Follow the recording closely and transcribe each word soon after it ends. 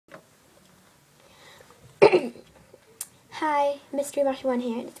Hi, Mystery Mushy One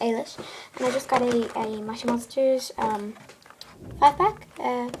here. It's Ailish, and I just got a Mushy Monsters 5-pack.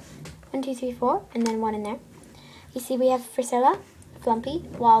 1, 2, 3, 4, and then 1 in there. You see, we have Priscilla, Flumpy,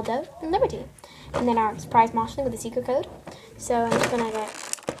 Waldo, and Liberty, and then our surprise Moshling with a secret code. So I'm just gonna get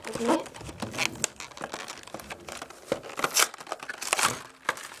opening it.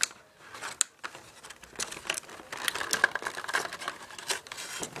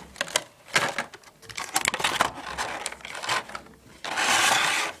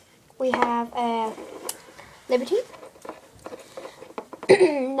 We have Liberty,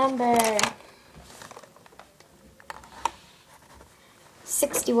 number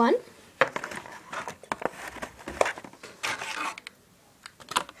 61,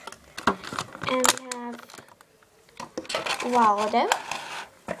 and we have Waldo,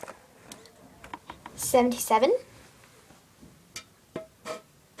 77.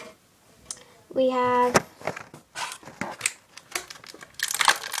 We have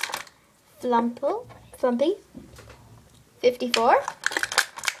Flumpy, 54,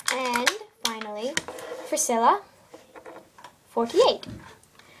 and finally Priscilla, 48,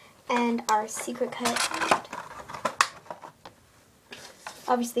 and our secret code.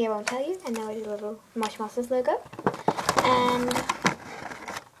 Obviously I won't tell you, and now we do a little Mosh Monsters logo, and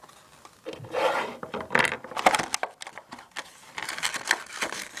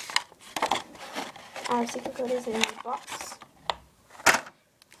our secret code is in the box.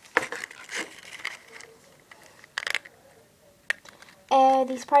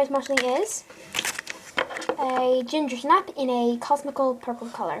 The surprise Moshling is a ginger snap in a cosmical purple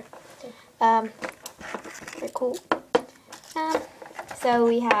color. Very cool. So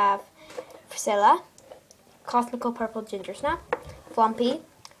we have Priscilla, cosmical purple ginger snap, Flumpy,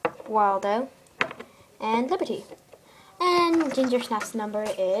 Waldo, and Liberty. And ginger snap's number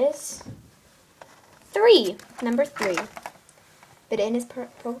is 3, number 3, but in his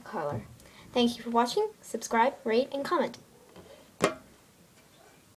purple color. Thank you for watching. Subscribe, rate, and comment.